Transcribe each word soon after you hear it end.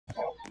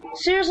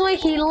Seriously,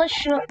 he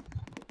literally.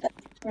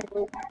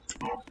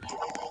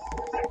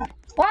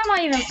 Why am I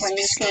even playing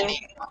this game?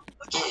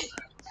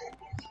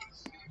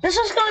 This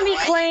is gonna be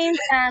claimed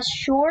as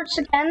shorts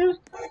again.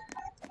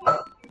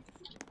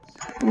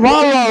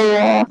 La la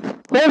la.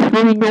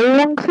 Hopefully no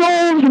one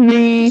kills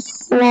me.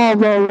 La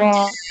la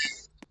la.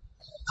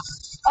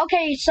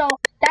 Okay, so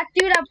that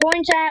dude that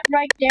points at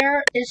right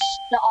there is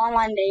the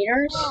online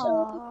daters.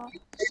 So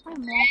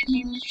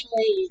he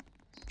usually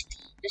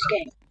this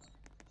game.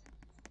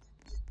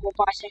 Well,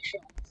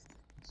 bisexual.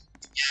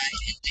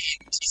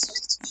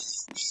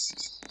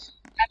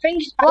 I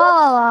think.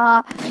 La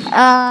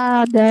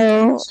la.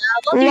 No.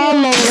 La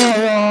la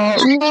la.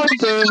 We won't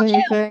do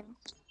anything.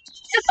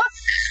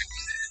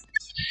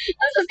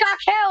 I just got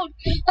killed.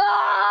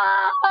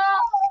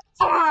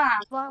 La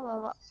la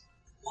la.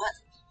 What?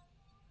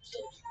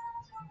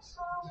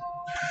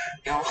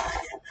 Yo.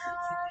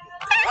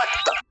 What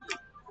the?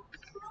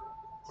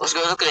 Let's go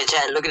look at the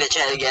chat. Look at the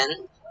chat again.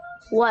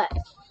 What?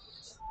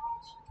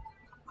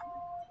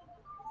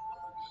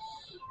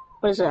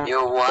 What is that?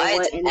 You're white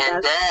what and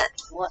that.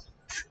 What?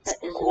 That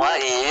is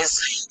What is?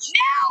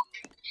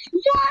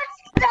 What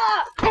the?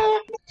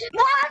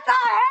 What the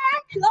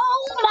heck?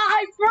 Oh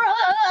my bro!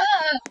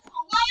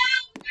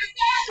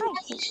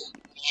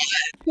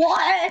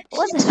 What?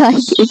 What did I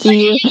do to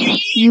you?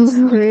 You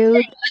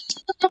rude.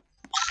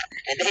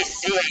 And they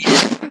see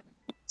it.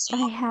 I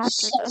have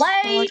to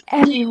destroy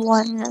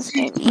everyone in this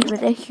game, even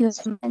the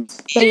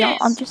humans. They don't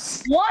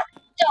understand What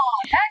the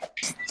heck?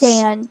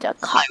 the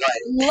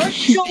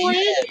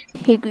Literally?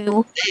 piggy,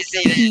 They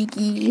say that.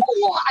 piggy,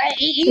 What?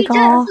 He piggy,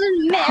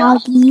 doesn't know.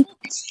 huggy.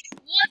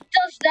 What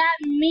does that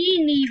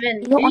mean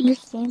even? You don't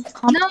understand the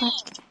complex.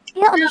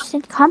 You don't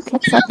understand the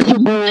complex of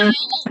piggy,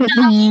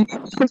 piggy,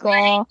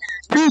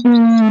 piggy,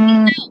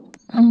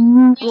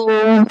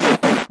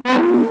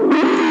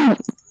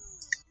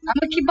 I'm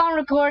gonna keep on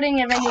recording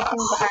if anything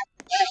happens.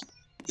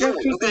 Look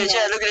at the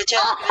chat. Look at the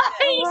chat. Oh,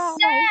 he's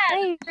sad!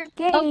 favorite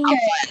game. Okay.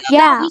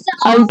 Yeah. He's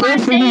I an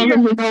guess online it dater.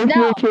 is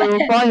no future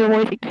to find a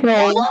way to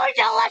kill. Lord,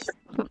 let's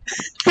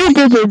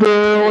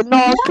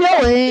Not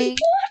killing.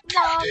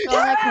 Not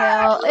gonna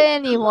kill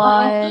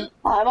anyone.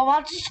 I'm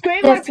about to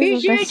scream my This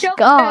is a PGA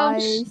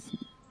disguise.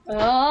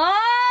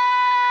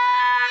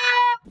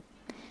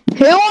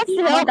 Who wants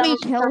to help me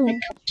kill him?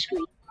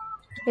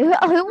 Who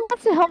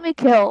wants to help me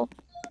kill?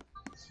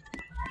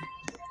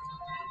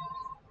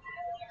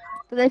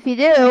 Because if you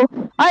do,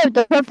 I have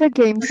the perfect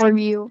game for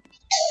you.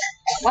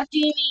 What do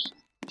you mean?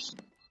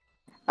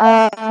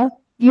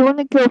 You want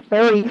to kill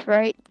fairies,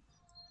 right?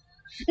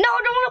 No,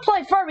 I don't want to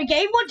play furry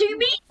game. What do you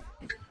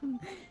mean?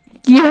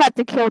 You have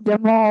to kill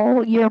them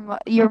all. You're my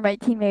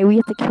teammate. We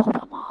have to kill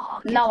them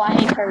all. No, I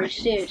hate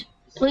furries, dude.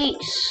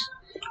 Please.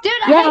 Dude,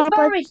 I Yeah, hate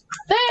furries.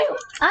 Dude,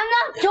 I'm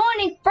not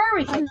joining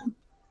furry.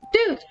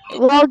 Dude.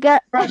 We'll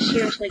get. Bro,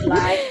 seriously,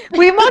 lag.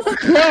 We must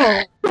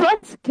kill.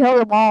 Let's kill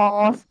them all,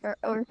 Oscar.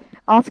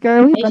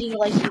 Oscar, we must. Maybe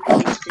like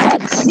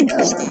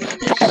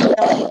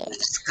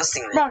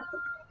Disgusting. Bro,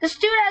 this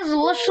dude has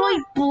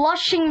literally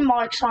blushing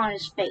marks on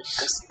his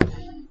face.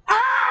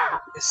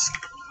 Ah!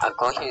 I'm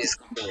calling you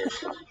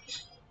disgusting.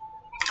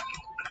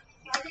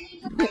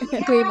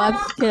 We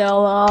must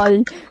kill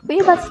all.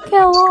 We must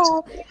kill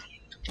all.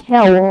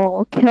 Kill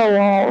all. Kill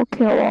all.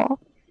 Kill all.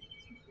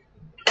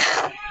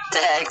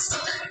 Tags.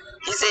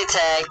 You say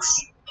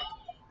tags.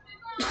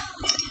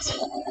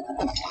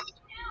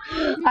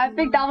 I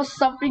think that was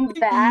something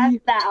bad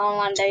that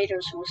online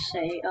daters will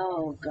say.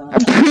 Oh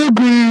god.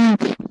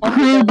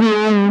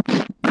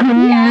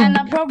 Yeah,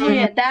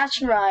 inappropriate.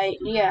 That's right.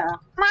 Yeah.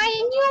 My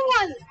new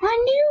one.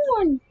 My new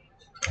one.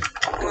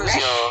 Who's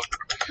your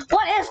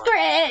What is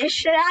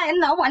Grish? I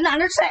no one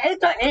understands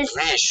Grish.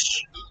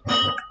 fish?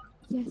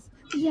 Yes.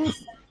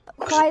 Yes.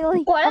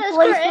 Finally, What a is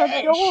place Grish?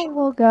 where no one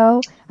will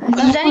go.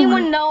 Does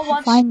anyone know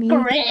what's Find me.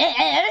 Grish?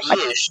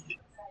 Fish.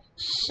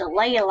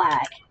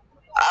 Slayalag.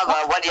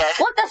 What do you?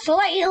 What does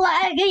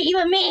Slayalag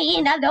even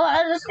mean? I don't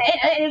understand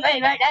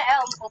anything right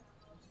now.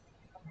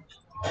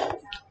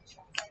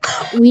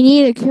 We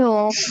need to kill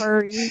all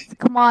furries.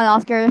 Come on,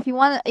 Oscar. If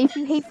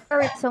you hate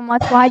furries so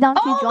much, why don't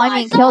you join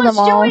me and kill them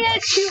all? Someone's doing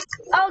it to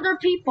other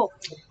people.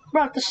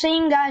 Bro, the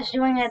same guy's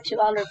doing it to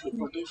other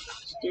people, dude.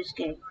 This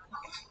game.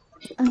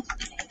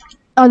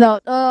 Oh no!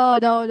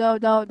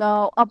 Oh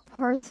no! A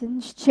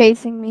person's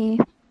chasing me.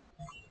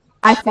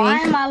 I think. Why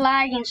am I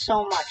lagging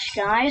so much,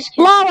 guys?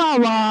 La la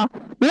la!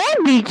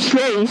 Let me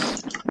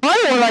chase. Why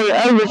would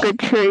I ever get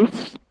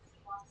chased?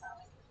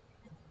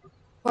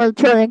 Or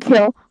try and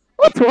kill?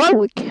 What's wrong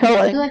with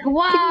killing? Like,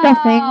 wow,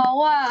 Nothing.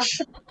 wow,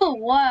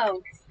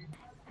 whoa.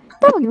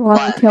 Nothing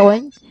wrong with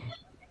killing.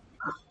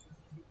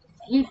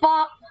 He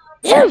thought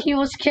he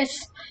was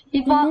kissing.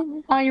 He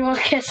thought you were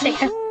kissing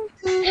him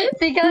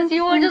because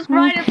you were just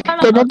right in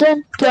front of him.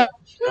 Dun, dun,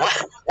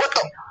 What? What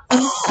the?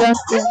 dun, dun,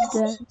 dun,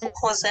 dun. What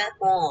was that?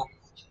 Oh.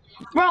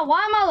 Bro,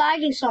 why am I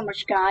lagging so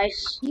much,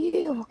 guys?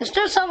 You. Is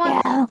there someone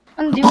Yeah.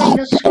 doing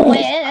the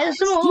squiz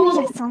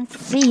move? Jesus, I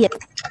see it.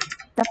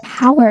 The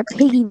power of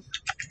piggy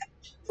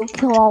will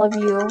kill all of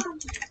you.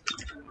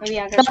 Maybe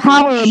I The just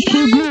power of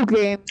Blue Blue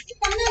game.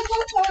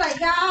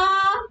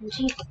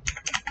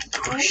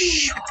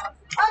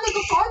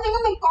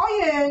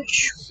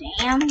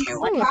 Sam?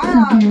 What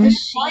Oh,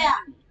 this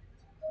Sam?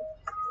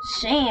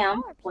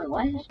 Sam? Wait,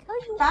 what?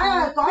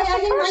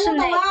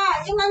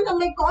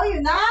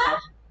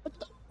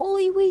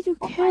 Only way to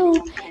kill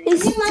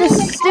is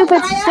this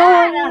stupid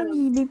story.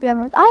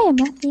 I am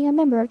not being a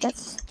member of that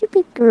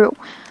stupid group.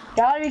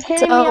 Gotta be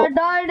kidding me, I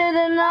died in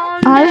an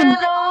I'm-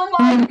 oh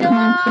my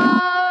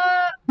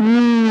god!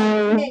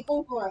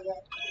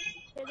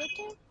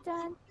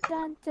 Dun,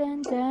 dun,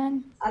 dun,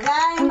 dun.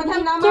 We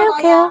need to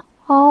kill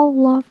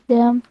all of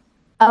them.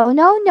 Oh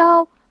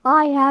no,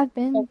 I have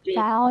been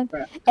found.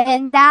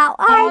 And now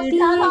I'm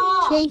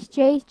being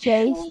chased.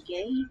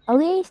 At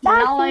least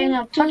Not I letting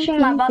think them touching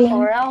my butt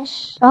or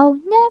else. Oh,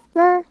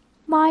 never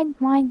mind.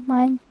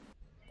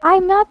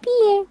 I'm not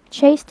being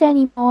chased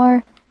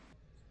anymore.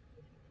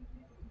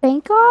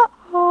 Thank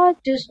God.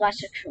 Just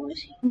bisexual,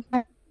 is he?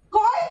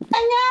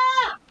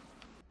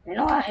 You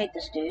know I hate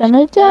this dude. Dun,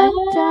 dun,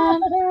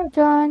 dun,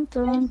 dun,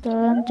 dun, dun,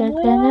 dun,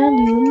 dun,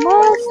 you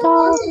must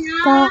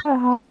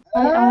stop.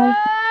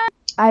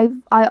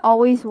 I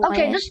always win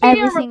Okay, this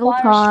video every single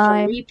requires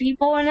time. 3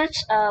 people in it,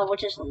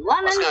 which is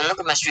Lemon. Let's go look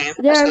at my stream.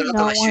 There's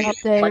no one up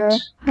there. You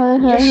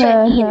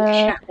said me in the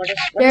chat. What is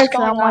There's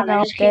going someone on? I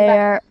up just came back.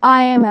 there.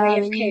 I am out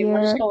of AFK,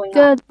 what is here. going on?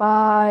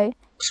 Goodbye.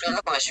 Let's go look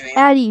at my stream.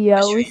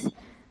 Adios.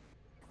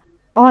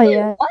 Oh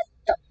yeah. What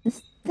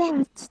the?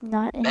 That's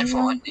not Ben for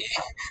anyone. one day.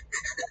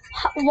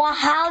 Well,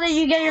 how did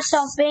you get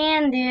yourself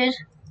banned, dude?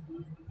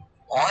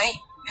 Oi?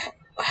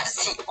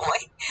 What's the oi?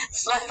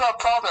 It's not your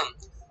problem.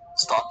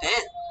 Stop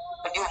it.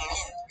 What do you mean?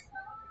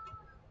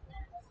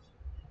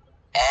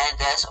 And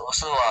that's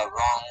also a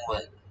wrong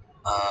with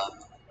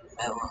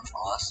middle of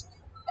us.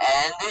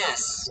 And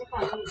this.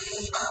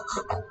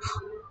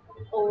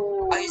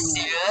 Oh. Are you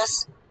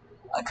serious?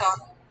 I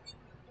can't.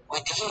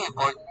 Wait, did he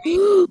report me?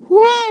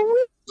 Whoa!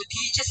 Did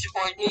he just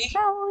report me?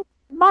 Found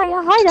my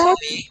Tell hideout.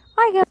 me.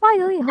 I can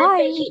finally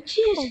hide. He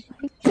just- Oh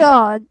my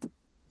god.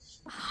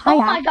 Oh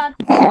my god.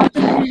 What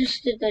the you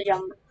just did the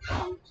jump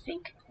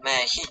thing?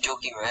 Man, he's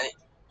joking, right?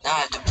 Now I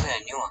have to play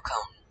a new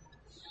account.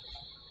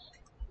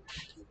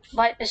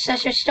 But it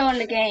says you're still in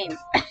the game.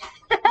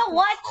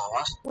 What?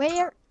 Oh,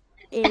 Where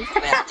is man,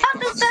 How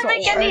does that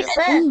make any sword?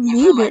 sense? We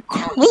need it.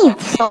 We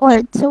need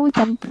sword so we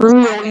can prove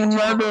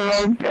murder.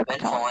 Ben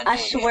for one I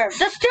day. swear.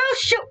 This dude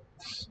shoot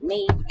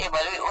me. Hey, by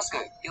the way, Oscar.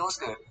 Hey,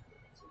 Oscar.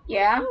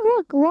 Yeah?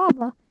 Look,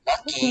 lava. They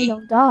Lucky.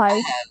 don't I die.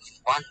 have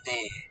one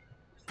day.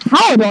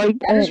 How do I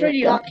That is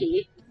really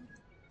lucky.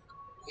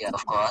 Yeah,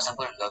 of course. I'm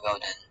gonna log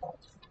out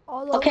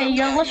then. Okay,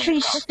 you're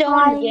literally still in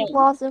the Defying game.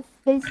 laws of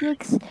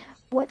physics.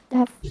 What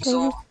the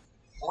So,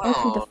 players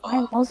to defy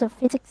well, laws of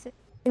physics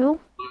do?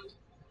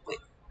 Wait.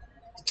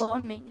 Well,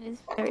 I mean,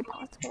 it's very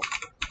possible.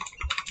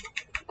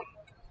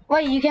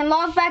 Wait, you can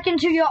log back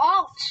into your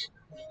alt.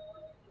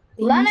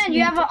 We Lennon, need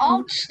you have an to-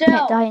 alt still.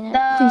 Can't die in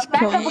it. Please The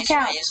kill backup me. it's fine.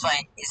 account. It's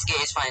fine. It's gay.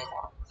 It's fine.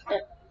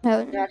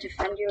 No, Do I have to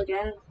find you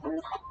again?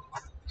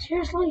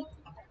 Seriously?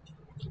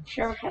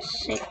 Sure has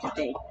saved the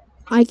day.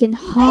 I can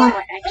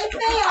hide.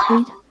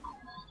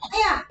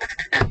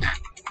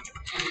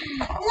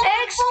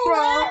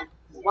 Extra!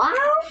 Wow,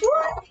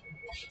 what?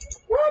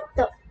 What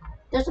the?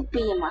 There's a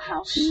bee in my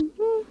house.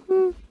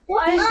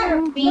 Why is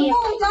there a bee in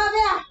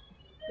my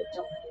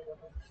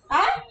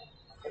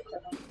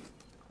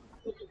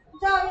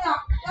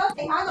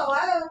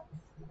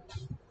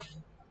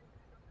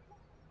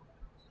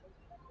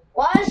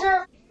Why is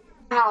there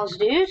a house,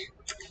 dude?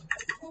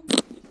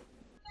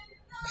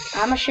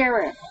 I'm a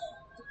sheriff.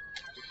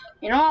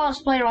 You know what?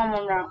 Let's play one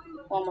more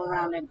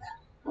round and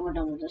we're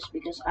done with this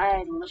because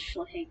I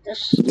literally hate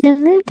this. I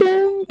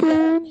don't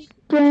want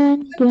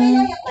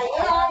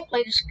to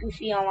play this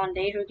goofy online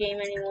data game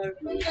anymore,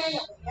 please.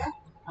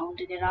 I want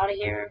to get out of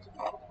here.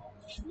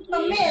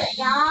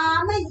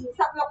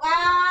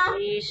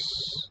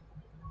 Please.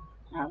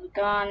 Have a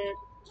gun.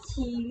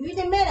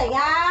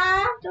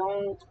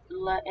 Don't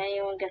let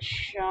anyone get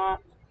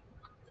shot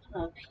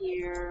up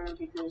here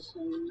because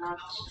I'm not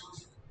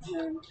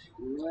gonna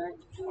let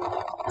you.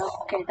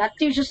 Okay, that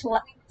dude just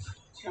left.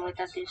 No, wait,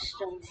 that dude's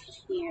still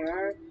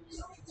here.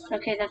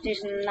 Okay, that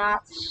dude's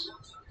not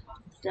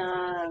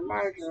the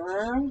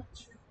murderer.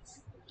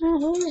 No,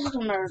 who is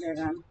the murderer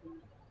then?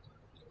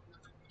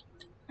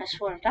 I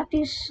swear, if that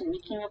dude's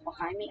sneaking up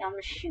behind me, I'm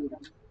gonna shoot him.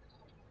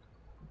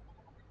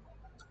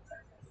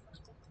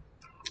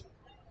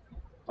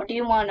 Or do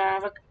you want to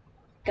have a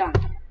gun?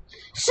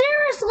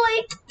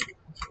 Seriously?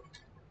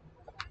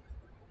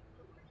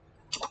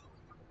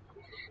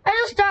 I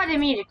just died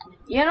immediately.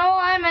 You know,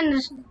 I'm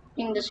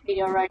in this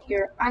video right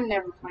here. I'm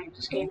never playing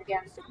this game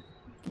again.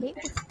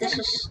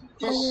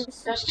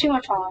 There's too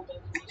much holiday.